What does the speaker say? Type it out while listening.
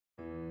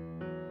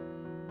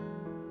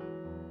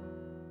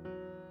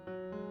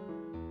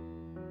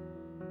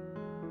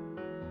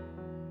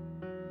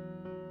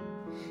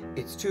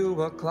It's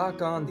 2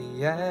 o'clock on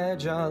the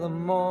edge of the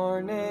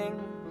morning.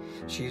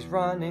 She's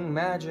running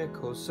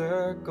magical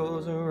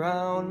circles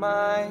around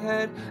my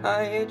head.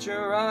 I hitch a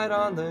ride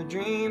on the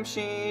dream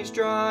she's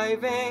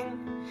driving.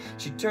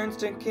 She turns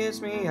to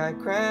kiss me, I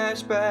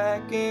crash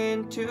back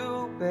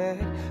into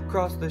bed.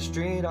 Cross the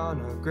street on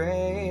a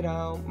grayed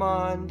out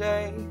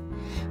Monday.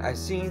 I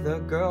see the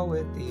girl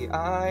with the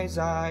eyes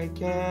I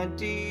can't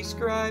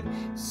describe.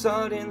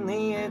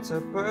 Suddenly it's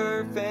a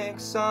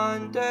perfect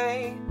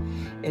Sunday,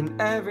 and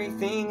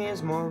everything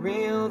is more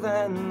real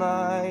than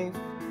life.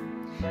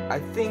 I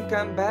think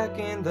I'm back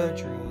in the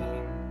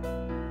dream.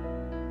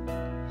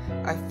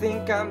 I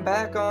think I'm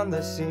back on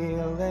the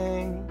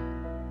ceiling.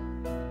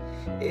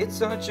 It's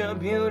such a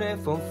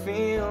beautiful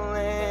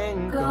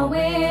feeling.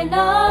 Going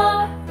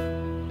up,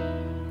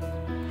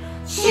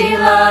 she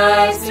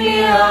lights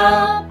me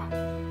up,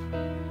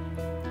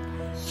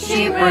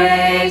 she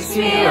breaks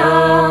me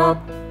up,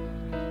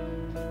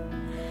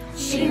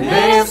 she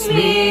lifts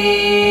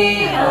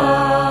me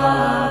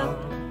up.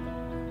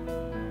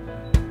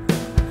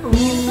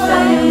 You've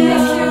got a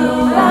mixture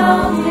of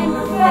round and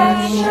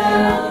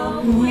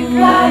perfection. You've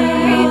got to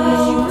read but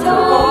you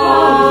don't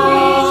want to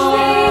reach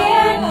the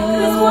end.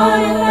 'Cause what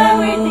if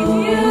everything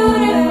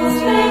beautiful's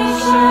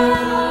fiction,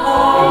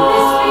 and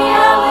this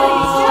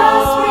reality's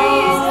just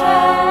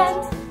pretend?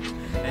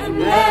 And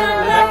then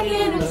I'm back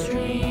in a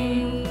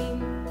dream.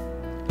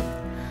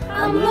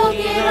 I'm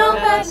looking up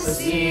at the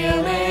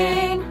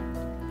ceiling.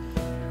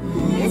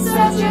 It's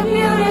such a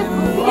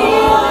beautiful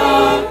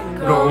feeling.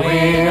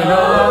 Going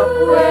up,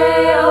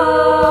 Way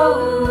up,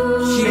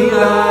 she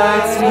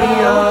lights me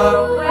up,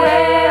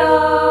 way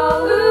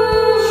up,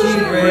 she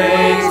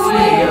breaks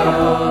me up,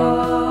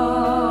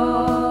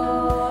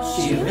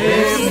 she she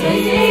lifts me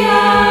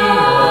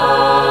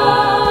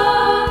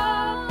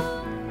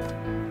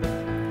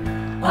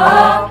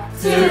up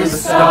to the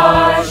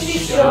stars. She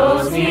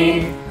shows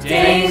me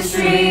Dane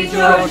Street,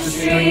 Georgia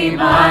Street,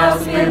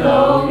 miles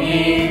below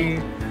me.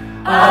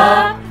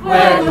 Up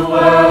where the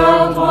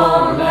world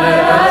won't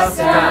let us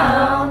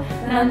down.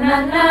 Na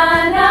na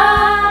na na.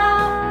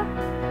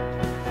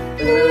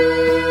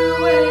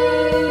 Ooh,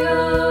 way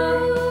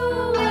up,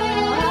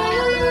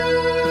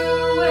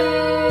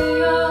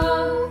 way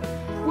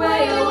up,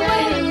 way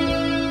away.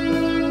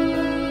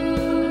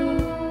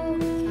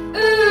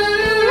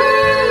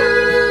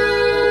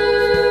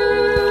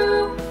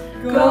 Ooh,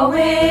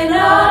 going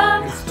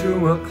up. It's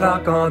 2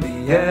 o'clock on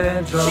the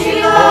edge of She the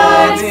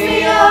lights morning.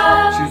 me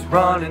up. She's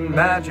running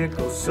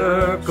magical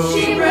circles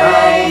She around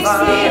breaks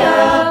my me head.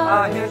 up.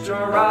 I hitch a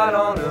ride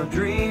on a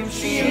dream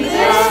She she's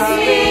lifts driving.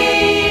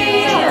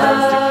 me She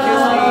turns to up.